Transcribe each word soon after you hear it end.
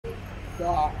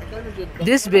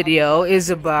This video is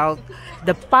about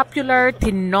the popular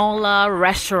Tinola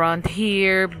restaurant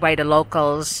here by the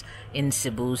locals in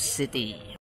Cebu City.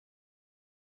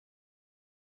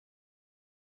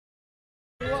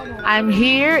 I'm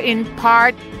here in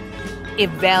part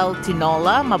Ibel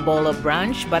Tinola, Mabolo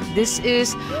branch, but this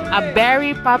is a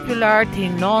very popular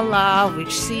Tinola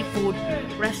with seafood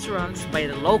restaurants by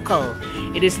the local.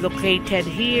 It is located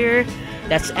here,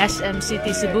 that's SM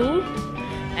City, Cebu,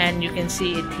 and you can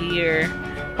see it here,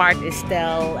 part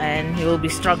Estel, and you will be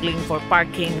struggling for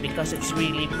parking because it's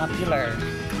really popular.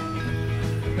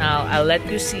 Now I'll let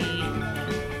you see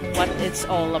what it's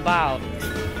all about.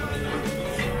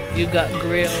 You got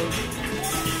grilled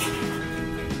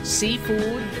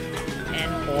seafood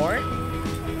and pork.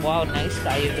 Wow, nice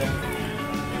tayo dong.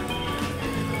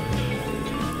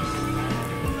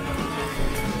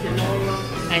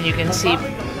 And you can see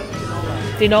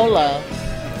Tinola.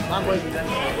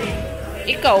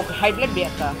 Ikaw, high blood ba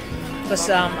ka?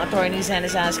 Because attorney San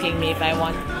is asking me if I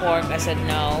want pork. I said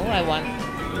no, I want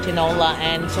Tinola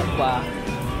and sugba.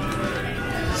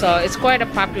 So it's quite a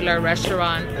popular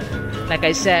restaurant. Like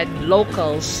I said,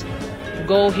 locals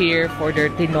go here for their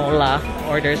Tinola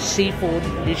or their seafood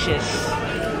dishes.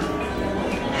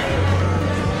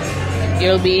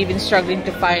 You'll be even struggling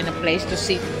to find a place to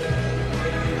sit.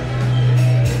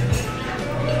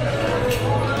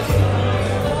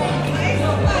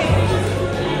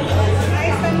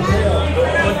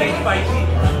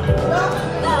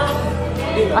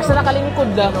 Asa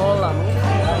nakalingkod da?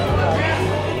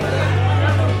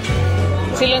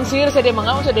 Silansir sa di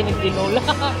mga usa din Tinola.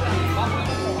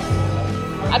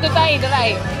 Ato tayo,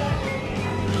 daray.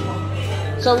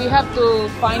 So you have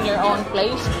to find your own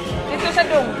place. Dito sa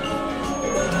dong.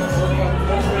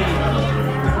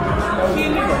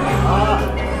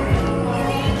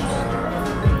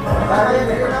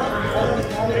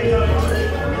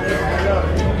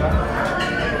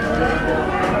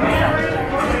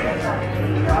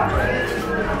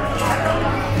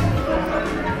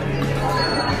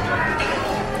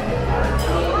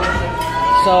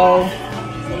 So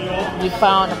we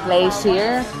found a place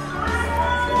here.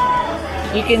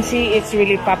 You can see it's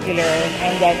really popular,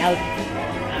 and then I'll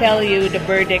tell you the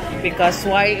verdict because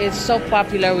why it's so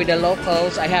popular with the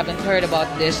locals. I haven't heard about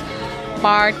this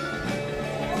part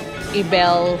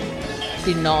Ibel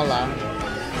Tinola.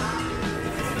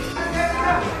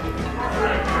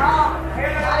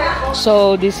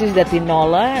 So this is the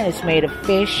Tinola. It's made of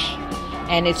fish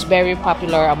and it's very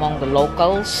popular among the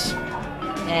locals.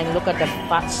 And look at the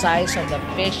fat size of the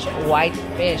fish, white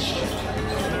fish.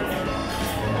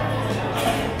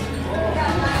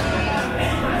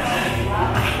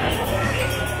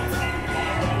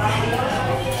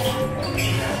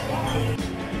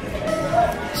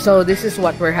 So this is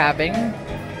what we're having.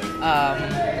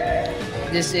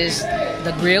 This is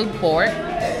the grilled pork,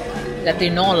 the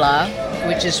Tinola,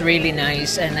 which is really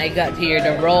nice. And I got here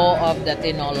the raw of the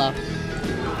Tinola.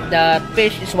 The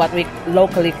fish is what we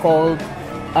locally call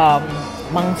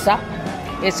mangsa.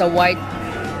 It's a white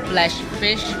flesh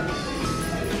fish,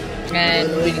 and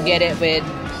we get it with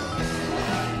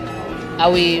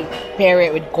we pair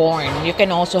it with corn. You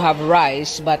can also have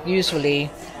rice, but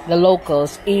usually the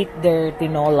locals eat their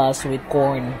tinolas with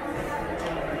corn.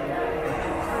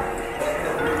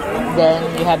 Then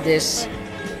you have this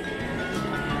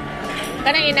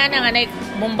kanang ina nga na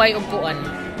Mumbai ug kuan.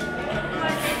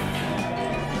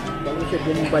 Bago siya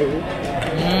Mumbai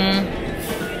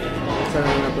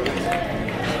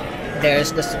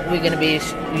There's this. We're gonna be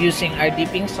using our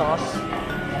dipping sauce,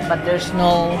 but there's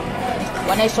no.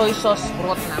 When I soy sauce,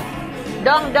 brot na.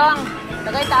 Dong.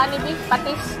 Tagay taan ni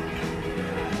patis.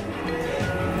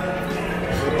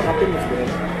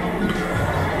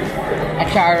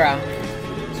 Achara.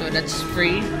 So that's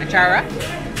free. Achara.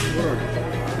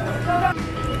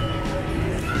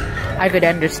 I could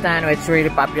understand why it's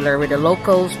really popular with the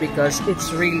locals because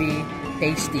it's really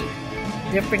tasty.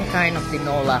 Different kind of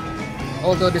tinola.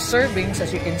 Although the servings,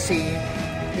 as you can see,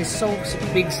 is so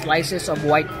big slices of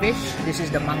white fish. This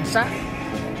is the mangsa.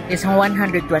 It's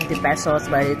 120 pesos,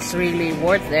 but it's really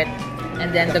worth it.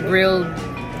 And then the grilled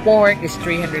pork is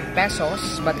 300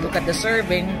 pesos. But look at the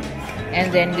serving.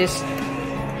 And then this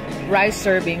rice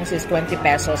servings is 20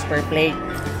 pesos per plate.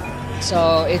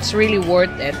 So it's really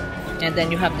worth it. And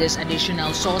then you have this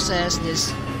additional sauces,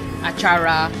 this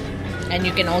achara, and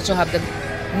you can also have the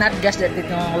not just the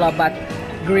tinola but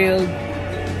grilled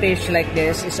fish like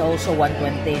this is also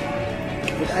 120.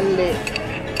 With only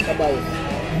kabaw.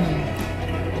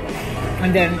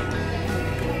 And then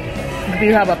if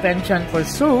you have a penchant for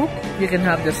soup, you can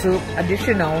have the soup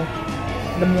additional.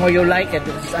 The more you like it,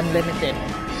 it's unlimited.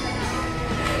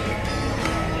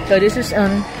 So this is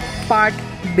an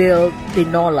part-built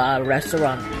Tinola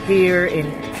restaurant here in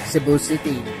Cebu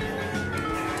City.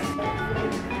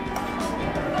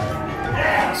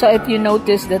 So if you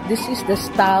notice that this is the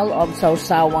style of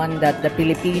sausawan that the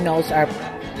Filipinos are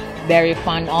very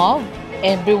fond of.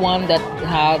 Everyone that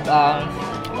have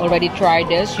already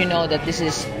tried this, you know that this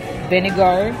is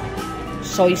vinegar,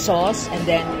 soy sauce, and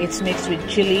then it's mixed with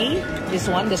chili.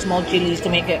 This one, the small chilies to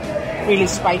make it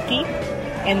really spiky.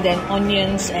 And then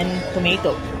onions and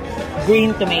tomato,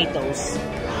 green tomatoes.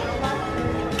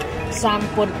 Some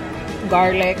put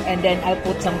garlic, and then I'll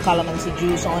put some calamansi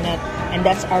juice on it. And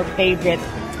that's our favorite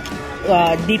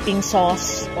dipping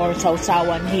sauce or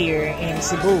sausawan here in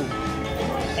Cebu.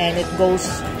 And it goes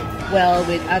well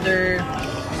with other,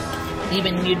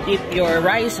 even you dip your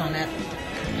rice on it.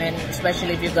 And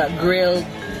especially if you got grilled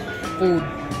food.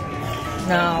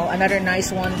 Now, another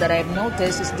nice one that I've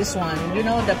noticed is this one. You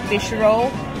know, the fish roll?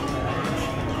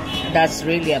 That's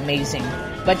really amazing.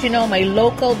 But you know, my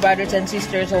local brothers and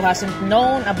sisters who hasn't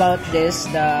known about this,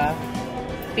 the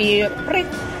Prit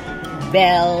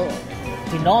Bell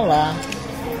Tinola,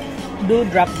 do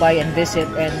drop by and visit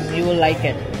and you will like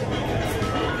it.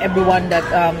 Everyone that,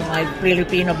 my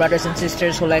Filipino brothers and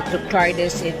sisters who like to try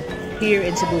this here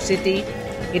in Cebu City,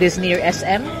 it is near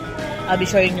SM. I'll be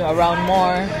showing you around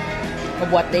more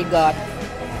of what they got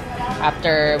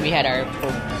after we had our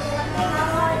food.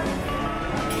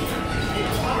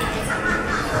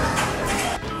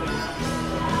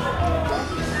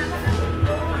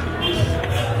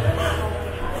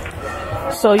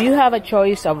 So you have a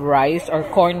choice of rice or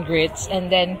corn grits,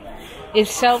 and then if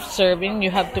self-serving,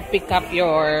 you have to pick up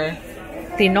your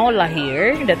tinola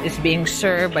here that is being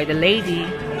served by the lady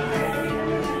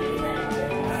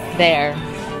there.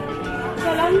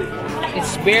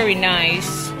 It's very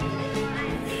nice.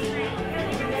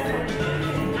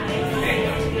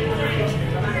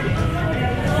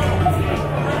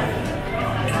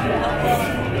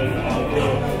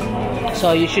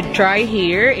 So you should try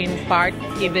here in Park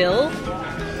Ibil,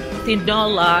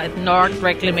 Tinola at North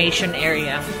Reclamation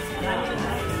Area.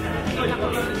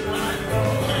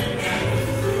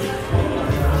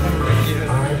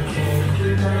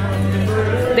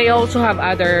 They also have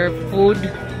other food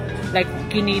like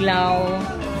kinilaw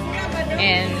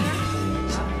and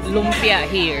lumpia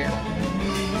here.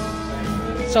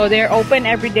 So they're open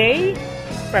every day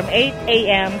from 8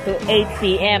 a.m. to 8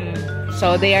 p.m.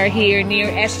 So they are here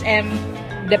near SM,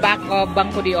 the back of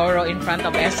Banco de Oro in front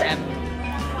of SM.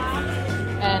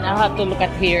 And I'll have to look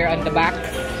at here on the back.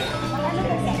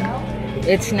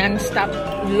 It's non-stop,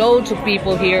 loads of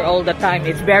people here all the time.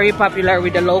 It's very popular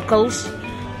with the locals.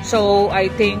 So I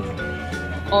think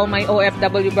all my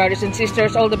OFW brothers and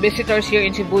sisters, all the visitors here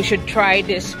in Cebu should try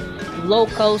this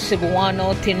local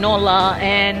Cebuano tinola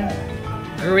and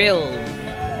grill.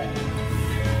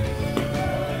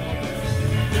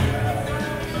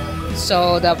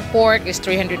 So the pork is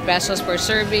 300 pesos per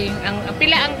serving. Ang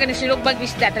pila ang kanisilugbag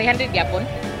isda 300 yapon.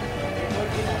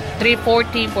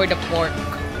 340 for the pork.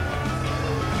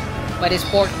 But it's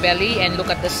pork belly, and look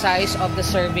at the size of the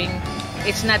serving.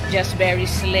 It's not just very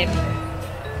slim.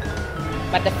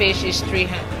 But the fish is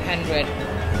 300.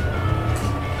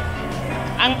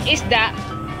 Ang isda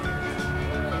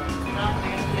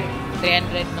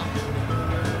 300, no?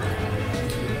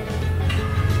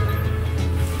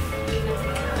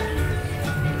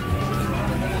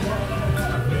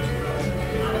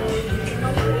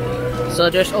 So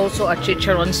there's also a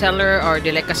chicharon seller or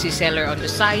delicacy seller on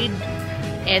the side,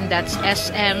 and that's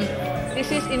SM. This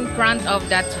is in front of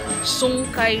that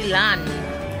Sungkailan,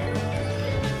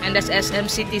 and that's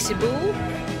SM City Cebu.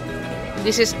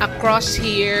 This is across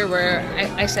here where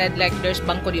I said like there's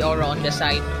Banco de Oro on the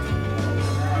side.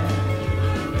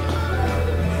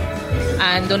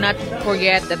 And do not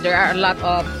forget that there are a lot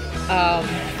of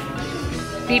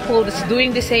people that's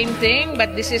doing the same thing,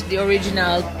 but this is the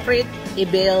original Prit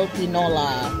Ibil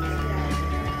Tinola.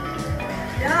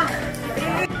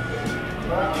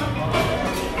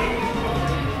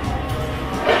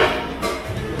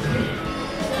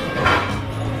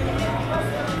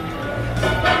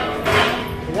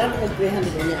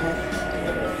 $300.